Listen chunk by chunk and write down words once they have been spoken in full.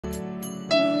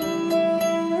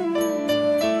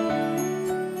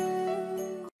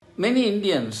Many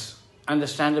Indians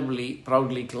understandably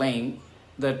proudly claim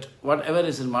that whatever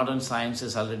is in modern science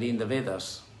is already in the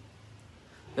Vedas.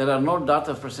 There are no dearth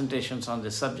of presentations on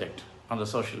this subject on the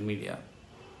social media.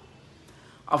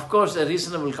 Of course, a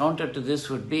reasonable counter to this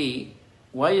would be,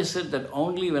 why is it that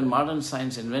only when modern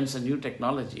science invents a new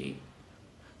technology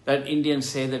that Indians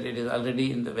say that it is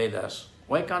already in the Vedas?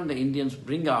 Why can't the Indians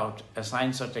bring out a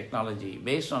science or technology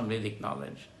based on Vedic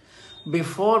knowledge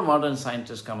before modern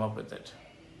scientists come up with it?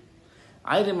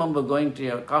 I remember going to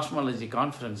a cosmology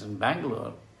conference in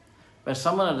Bangalore where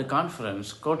someone at the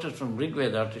conference quoted from Rig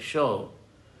Veda to show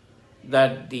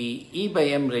that the E by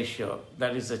M ratio,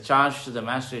 that is the charge to the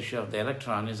mass ratio of the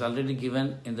electron, is already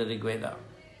given in the Rig Veda.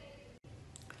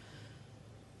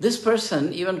 This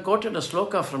person even quoted a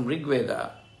sloka from Rig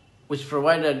Veda which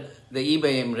provided the E by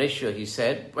M ratio, he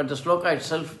said, but the sloka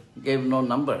itself gave no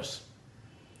numbers.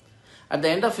 At the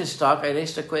end of his talk, I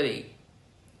raised a query.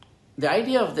 The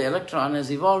idea of the electron has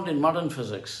evolved in modern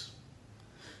physics.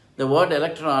 The word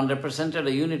electron represented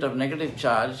a unit of negative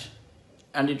charge,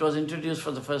 and it was introduced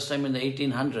for the first time in the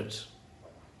 1800s.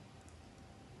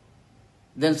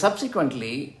 Then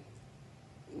subsequently,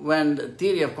 when the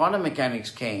theory of quantum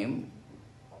mechanics came,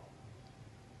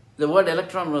 the word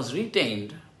electron was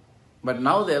retained, but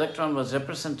now the electron was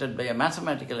represented by a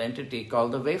mathematical entity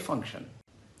called the wave function.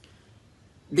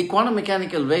 The quantum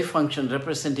mechanical wave function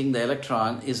representing the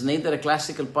electron is neither a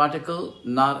classical particle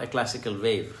nor a classical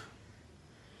wave.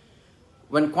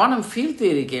 When quantum field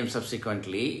theory came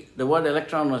subsequently, the word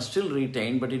electron was still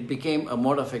retained, but it became a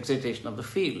mode of excitation of the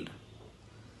field.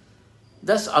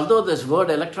 Thus, although this word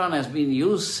electron has been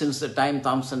used since the time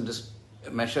Thomson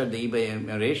measured the E by M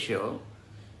ratio,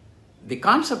 the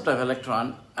concept of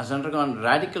electron has undergone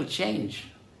radical change.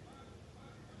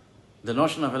 The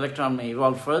notion of electron may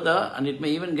evolve further, and it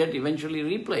may even get eventually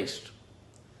replaced.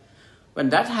 When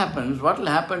that happens, what will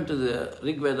happen to the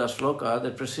Rig Veda sloka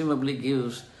that presumably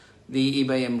gives the E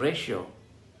by M ratio?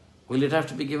 Will it have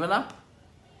to be given up?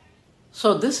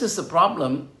 So this is the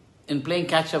problem in playing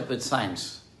catch up with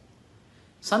science.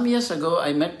 Some years ago,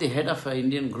 I met the head of an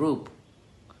Indian group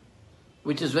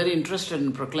which is very interested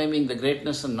in proclaiming the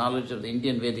greatness and knowledge of the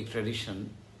Indian Vedic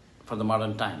tradition for the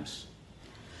modern times.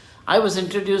 I was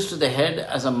introduced to the head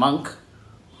as a monk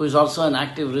who is also an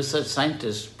active research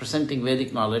scientist presenting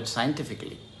Vedic knowledge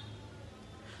scientifically.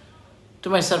 To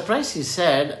my surprise, he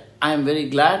said, I am very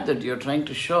glad that you are trying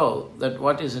to show that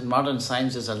what is in modern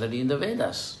science is already in the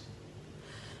Vedas.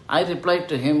 I replied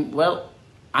to him, well,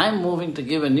 I am moving to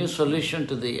give a new solution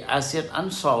to the as yet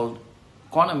unsolved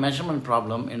quantum measurement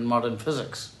problem in modern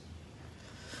physics.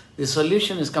 The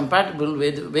solution is compatible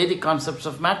with Vedic concepts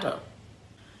of matter.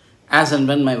 As and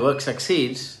when my work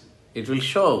succeeds, it will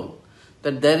show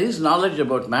that there is knowledge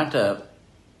about matter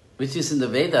which is in the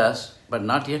Vedas but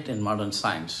not yet in modern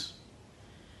science,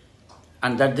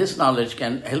 and that this knowledge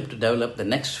can help to develop the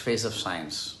next phase of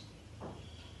science.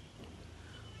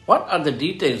 What are the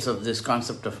details of this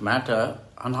concept of matter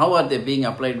and how are they being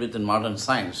applied within modern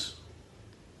science?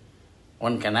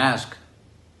 One can ask,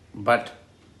 but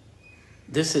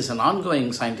this is an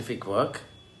ongoing scientific work,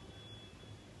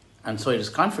 and so it is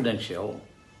confidential,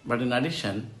 but in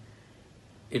addition,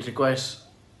 it requires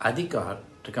adhikar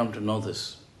to come to know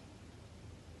this.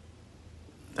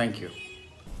 Thank you.